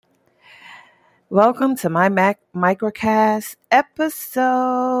Welcome to my microcast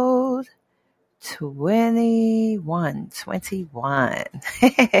episode 21.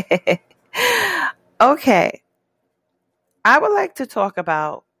 Okay, I would like to talk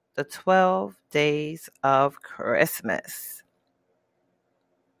about the 12 days of Christmas.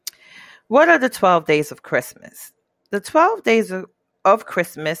 What are the 12 days of Christmas? The 12 days of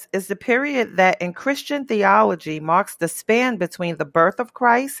Christmas is the period that in Christian theology marks the span between the birth of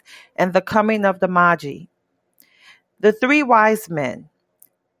Christ and the coming of the Magi, the three wise men.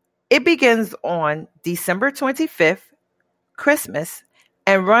 It begins on December 25th, Christmas,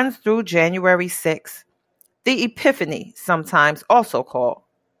 and runs through January 6th, the Epiphany, sometimes also called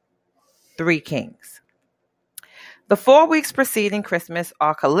Three Kings. The 4 weeks preceding Christmas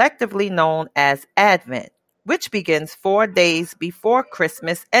are collectively known as Advent, which begins 4 days before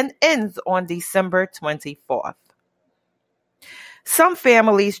Christmas and ends on December 24th. Some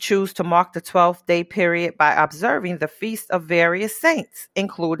families choose to mark the 12th-day period by observing the feast of various saints,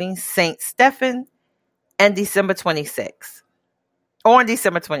 including Saint Stephen and December 26th. On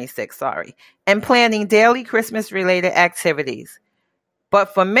December 26th, and planning daily Christmas-related activities.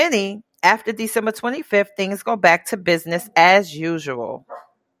 But for many, after December 25th, things go back to business as usual.